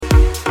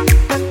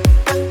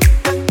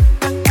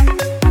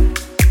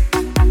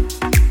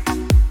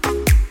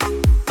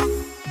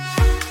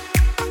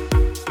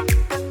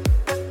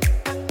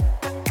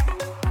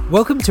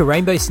Welcome to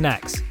Rainbow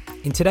Snacks.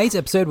 In today's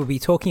episode, we'll be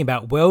talking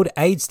about World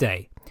AIDS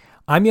Day.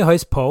 I'm your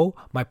host, Paul.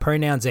 My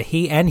pronouns are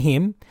he and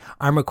him.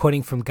 I'm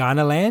recording from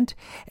Ghana land.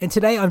 And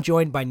today I'm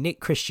joined by Nick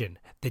Christian,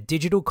 the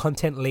digital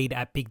content lead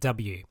at Big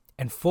W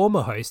and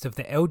former host of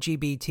the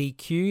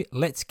LGBTQ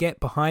Let's Get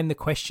Behind the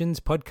Questions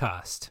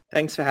podcast.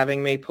 Thanks for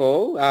having me,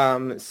 Paul.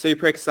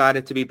 Super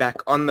excited to be back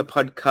on the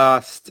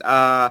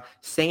podcast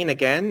scene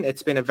again.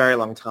 It's been a very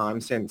long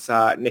time since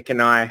Nick and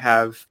I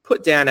have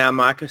put down our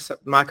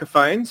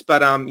microphones,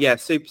 but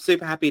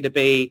super happy to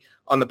be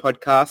on the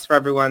podcast. For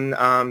everyone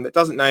that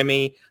doesn't know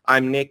me,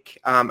 I'm Nick,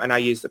 and I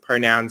use the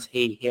pronouns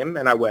he, him,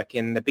 and I work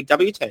in the Big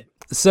W team.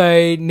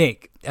 So,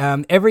 Nick,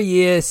 every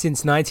year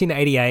since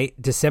 1988,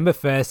 December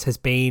 1st has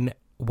been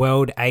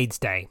World AIDS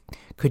Day.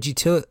 Could you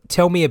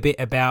tell me a bit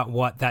about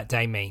what that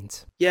day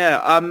means?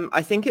 Yeah,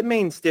 I think it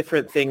means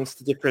different things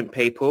to different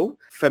people.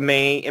 For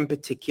me, in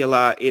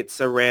particular, it's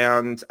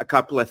around a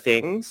couple of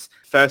things.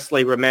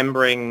 Firstly,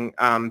 remembering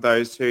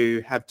those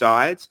who have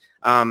died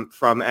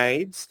from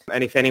AIDS.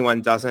 And if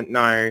anyone doesn't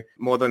know,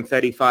 more than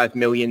 35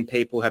 million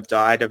people have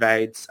died of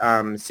AIDS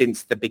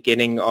since the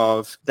beginning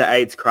of the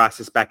AIDS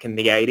crisis back in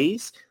the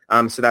 80s.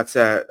 So that's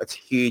a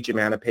huge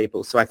amount of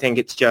people. So I think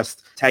it's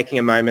just taking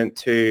a moment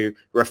to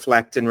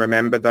reflect and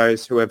remember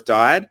those who have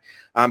died.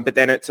 But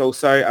then it's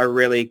also a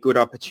really good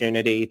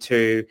opportunity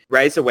to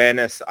raise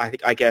awareness,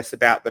 I guess,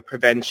 about the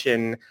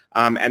prevention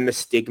and the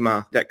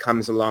stigma that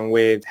comes along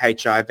with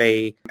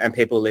HIV and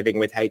people living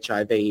with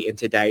HIV in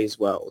today's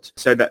world.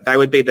 So that they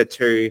would be the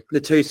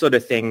two sort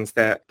of things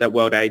that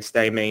World AIDS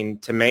Day mean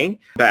to me.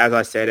 But as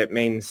I said, it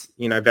means,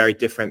 very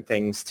different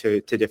things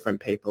to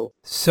different people.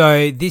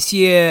 So this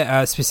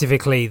year,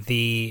 specifically,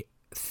 the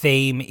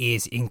theme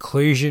is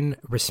inclusion,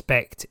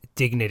 respect,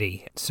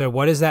 dignity. So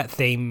what does that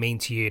theme mean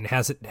to you, and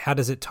how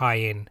does it tie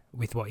in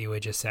with what you were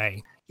just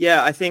saying?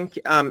 Yeah, I think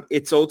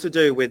it's all to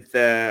do with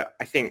the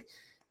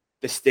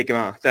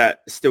stigma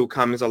that still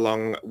comes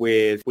along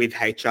with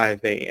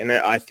HIV, and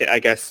I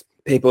guess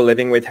people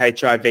living with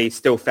HIV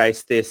still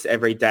face this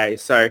every day.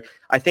 So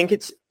I think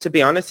to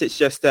be honest, it's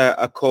just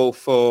a call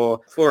for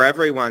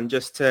everyone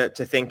just to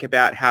think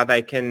about how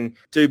they can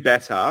do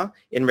better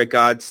in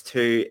regards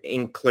to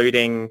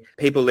including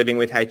people living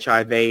with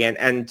HIV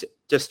and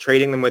just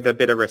treating them with a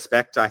bit of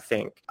respect. I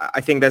think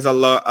there's a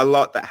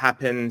lot that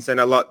happens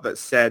and a lot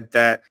that's said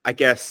that I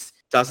guess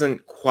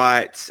doesn't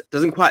quite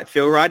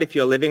feel right if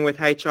you're living with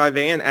HIV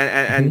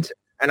and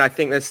I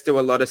think there's still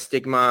a lot of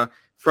stigma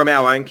from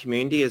our own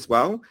community as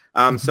well.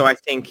 So I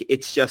think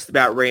it's just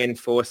about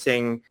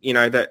reinforcing,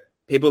 that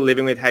people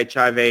living with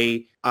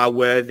HIV are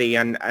worthy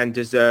and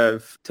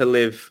deserve to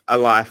live a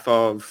life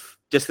of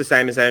just the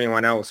same as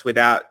anyone else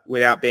without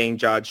being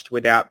judged,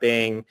 without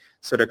being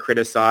sort of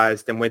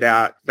criticized, and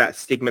without that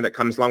stigma that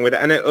comes along with it.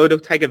 And it'll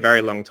take a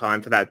very long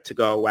time for that to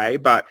go away.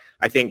 But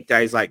I think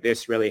days like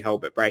this really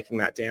help at breaking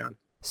that down.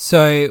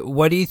 So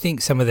what do you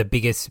think some of the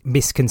biggest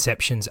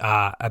misconceptions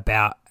are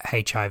about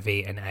HIV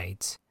and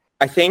AIDS?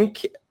 I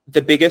think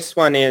the biggest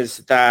one is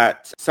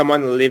that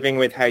someone living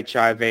with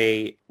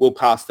HIV will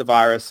pass the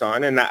virus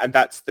on, and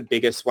that's the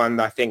biggest one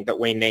that I think that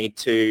we need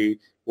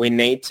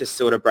to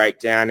sort of break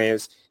down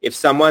is if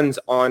someone's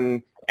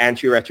on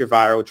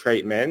antiretroviral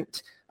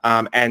treatment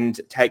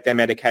and take their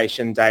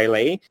medication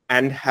daily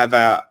and have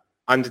a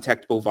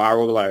undetectable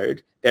viral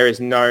load, there is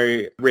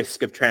no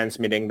risk of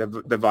transmitting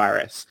the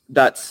virus.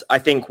 That's, I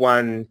think,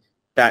 one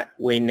that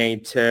we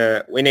need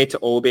to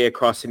all be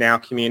across in our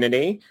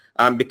community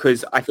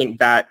because I think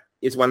that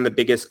is one of the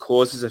biggest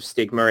causes of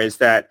stigma is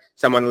that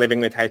someone living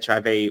with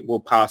HIV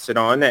will pass it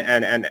on,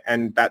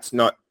 and that's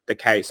not the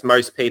case.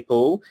 Most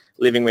people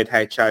living with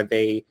HIV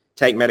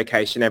take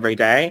medication every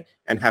day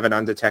and have an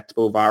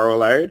undetectable viral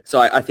load. So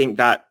I think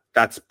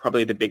that's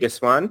probably the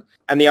biggest one.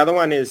 And the other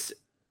one is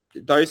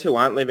those who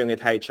aren't living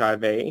with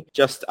HIV,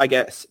 just, I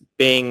guess,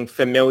 being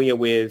familiar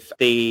with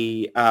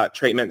the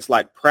treatments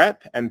like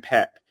PrEP and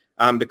PEP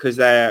because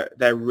they're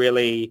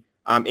really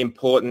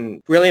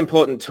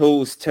important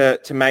tools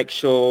to make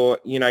sure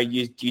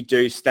you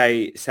do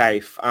stay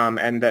safe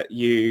and that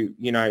you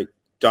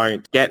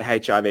don't get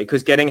HIV,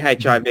 because getting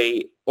HIV,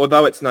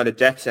 although it's not a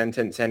death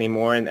sentence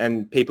anymore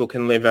and people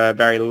can live a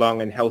very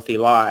long and healthy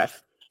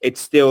life,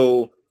 it's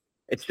still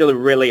a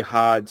really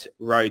hard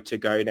road to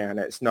go down.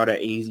 It's not an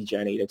easy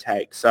journey to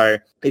take. So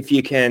if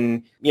you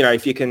can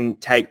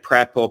take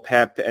PrEP or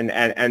PEP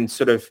and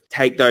sort of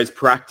take those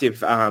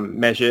proactive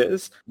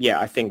measures,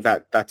 I think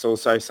that's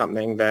also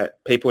something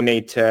that people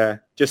need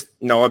to just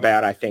know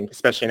about, I think,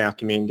 especially in our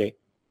community.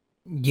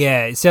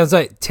 Yeah, it sounds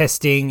like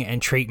testing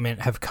and treatment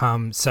have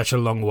come such a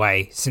long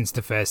way since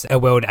the first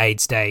World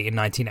AIDS Day in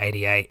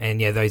 1988. And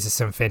those are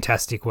some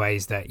fantastic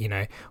ways that,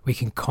 we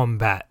can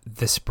combat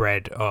the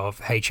spread of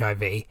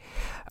HIV.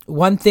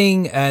 One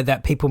thing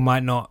that people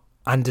might not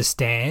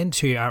understand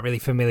who aren't really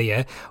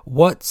familiar,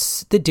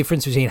 what's the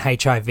difference between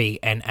HIV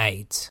and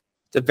AIDS?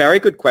 It's a very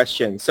good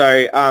question.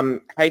 So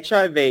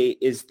HIV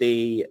is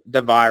the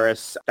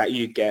virus that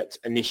you get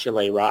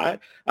initially, right?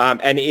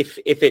 And if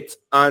it's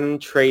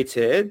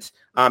untreated,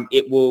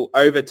 it will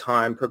over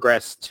time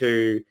progress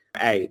to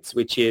AIDS,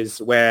 which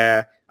is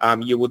where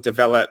you will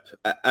develop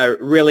a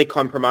really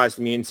compromised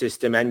immune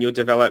system, and you'll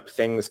develop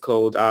things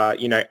called,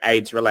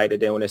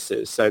 AIDS-related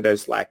illnesses. So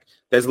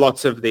there's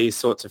lots of these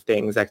sorts of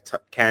things, like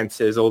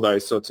cancers, all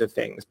those sorts of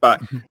things.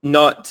 But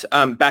not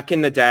back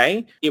in the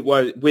day, it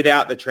was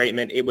without the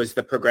treatment, it was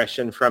the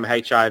progression from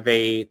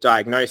HIV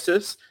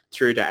diagnosis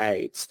through to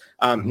AIDS.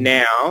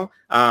 Now,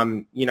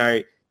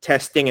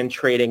 testing and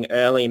treating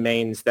early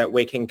means that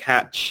we can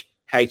catch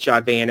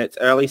HIV in its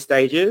early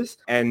stages,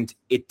 and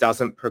it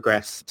doesn't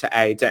progress to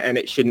AIDS, and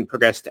it shouldn't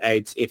progress to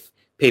AIDS if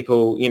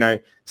people,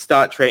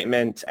 start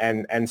treatment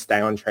and stay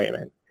on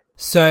treatment.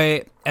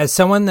 So as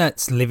someone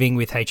that's living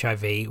with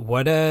HIV,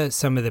 what are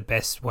some of the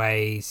best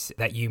ways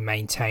that you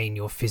maintain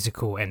your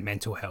physical and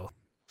mental health?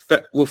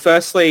 Well,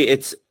 firstly,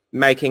 it's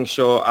making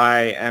sure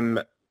I am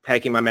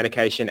taking my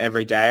medication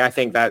every day. I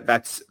think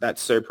that's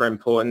super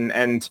important.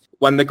 And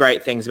one of the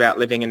great things about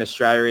living in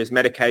Australia is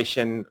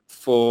medication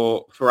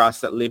for us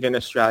that live in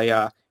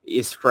Australia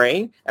is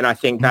free. And I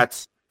think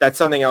that's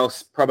something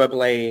else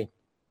probably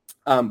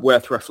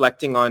worth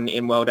reflecting on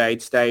in World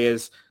AIDS Day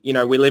is, we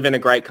live in a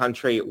great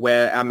country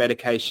where our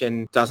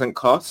medication doesn't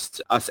cost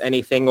us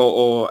anything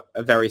or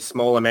a very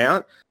small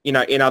amount.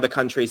 In other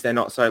countries, they're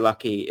not so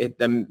lucky.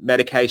 The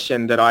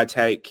medication that I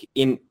take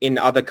in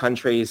other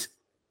countries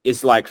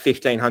is like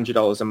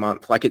 $1,500 a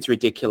month. Like, it's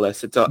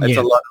ridiculous. It's a lot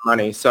of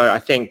money. So I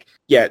think,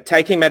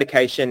 taking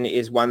medication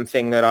is one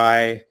thing that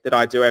I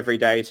do every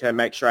day to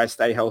make sure I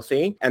stay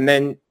healthy. And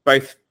then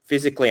both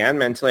physically and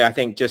mentally, I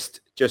think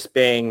just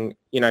being,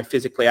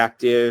 physically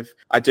active.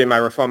 I do my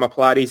reformer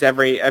Pilates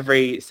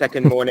every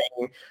second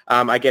morning.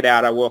 I get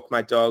out, I walk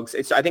my dogs.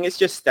 I think it's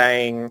just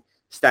staying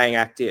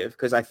active,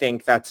 because I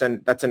think that's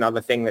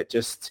another thing that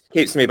just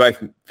keeps me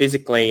both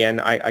physically and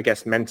I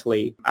guess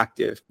mentally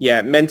active.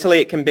 Yeah, mentally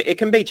it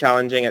can be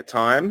challenging at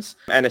times,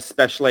 and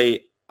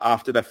especially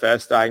after the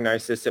first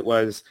diagnosis, it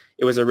was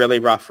a really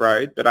rough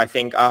road. But I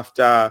think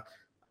after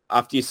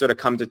you sort of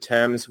come to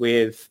terms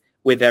with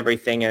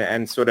everything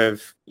and sort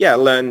of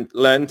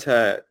learn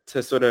to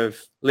sort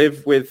of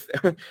live with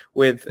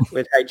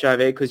HIV,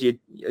 because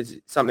it's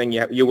something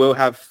you will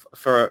have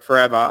for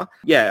forever.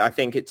 I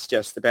think it's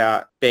just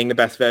about being the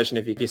best version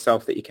of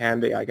yourself that you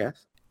can be, I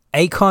guess.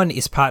 Acon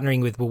is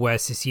partnering with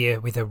Woolworths this year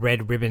with a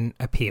Red Ribbon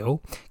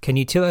Appeal. Can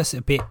you tell us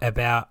a bit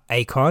about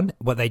Acon,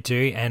 what they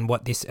do, and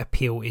what this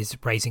appeal is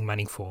raising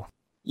money for?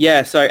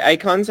 Yeah, so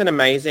Acon's an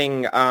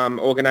amazing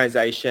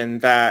organisation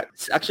that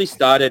actually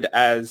started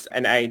as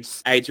an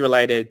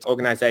AIDS-related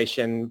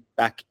organisation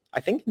back,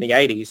 I think, in the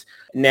 80s.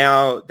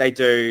 Now they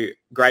do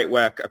great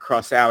work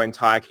across our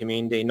entire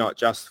community, not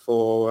just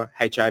for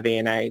HIV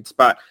and AIDS.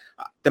 But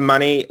the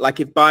money, like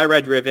if buy a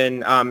red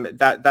ribbon,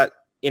 that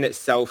in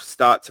itself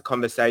starts a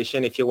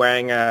conversation. If you're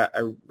wearing a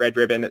red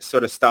ribbon, it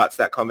sort of starts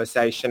that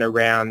conversation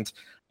around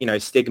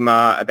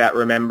stigma, about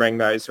remembering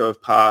those who have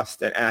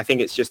passed. And I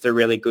think it's just a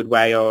really good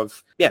way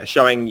of,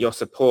 showing your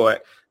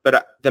support.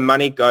 But the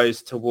money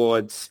goes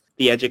towards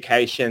the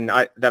education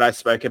that I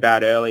spoke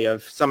about earlier,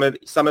 of some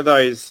of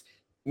those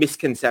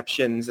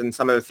misconceptions and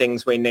some of the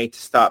things we need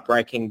to start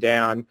breaking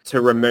down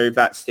to remove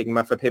that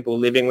stigma for people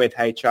living with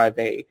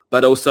HIV,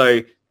 but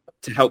also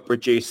to help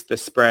reduce the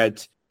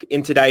spread.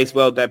 In today's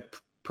world, there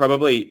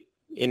probably,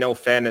 in all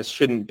fairness,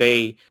 shouldn't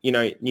be,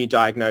 new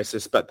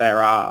diagnosis, but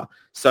there are.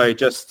 So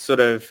just sort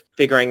of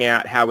figuring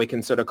out how we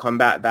can sort of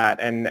combat that.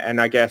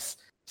 And I guess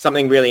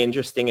something really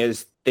interesting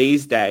is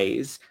these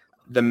days,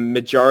 the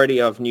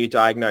majority of new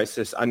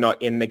diagnoses are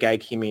not in the gay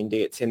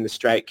community, it's in the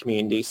straight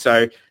community.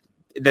 So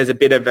there's a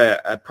bit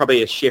of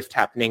probably a shift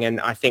happening. And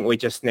I think we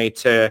just need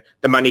the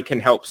money can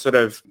help sort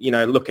of,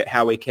 look at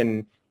how we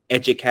can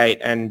educate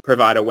and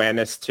provide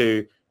awareness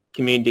to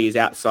communities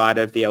outside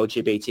of the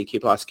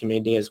LGBTQ plus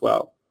community as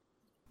well.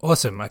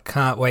 Awesome. I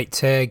can't wait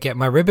to get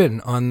my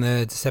ribbon on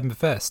the December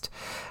 1st.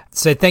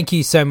 So thank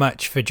you so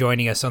much for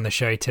joining us on the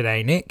show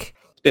today, Nick.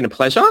 It's been a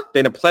pleasure.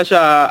 Being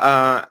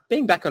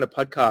back on a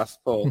podcast,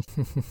 Paul.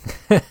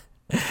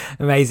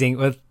 Amazing.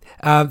 Well,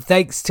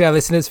 thanks to our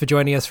listeners for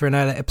joining us for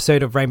another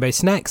episode of Rainbow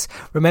Snacks.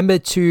 Remember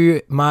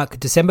to mark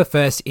December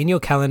 1st in your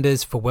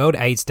calendars for World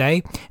AIDS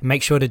Day, and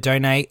make sure to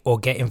donate or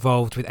get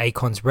involved with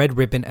Acon's Red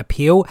Ribbon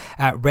Appeal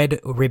at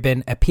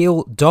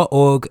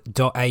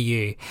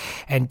redribbonappeal.org.au.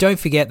 And don't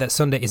forget that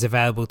Sonda is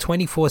available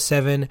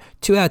 24/7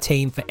 to our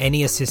team for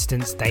any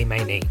assistance they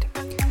may need.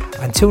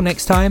 Until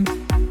next time,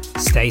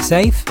 stay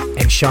safe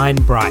and shine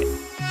bright.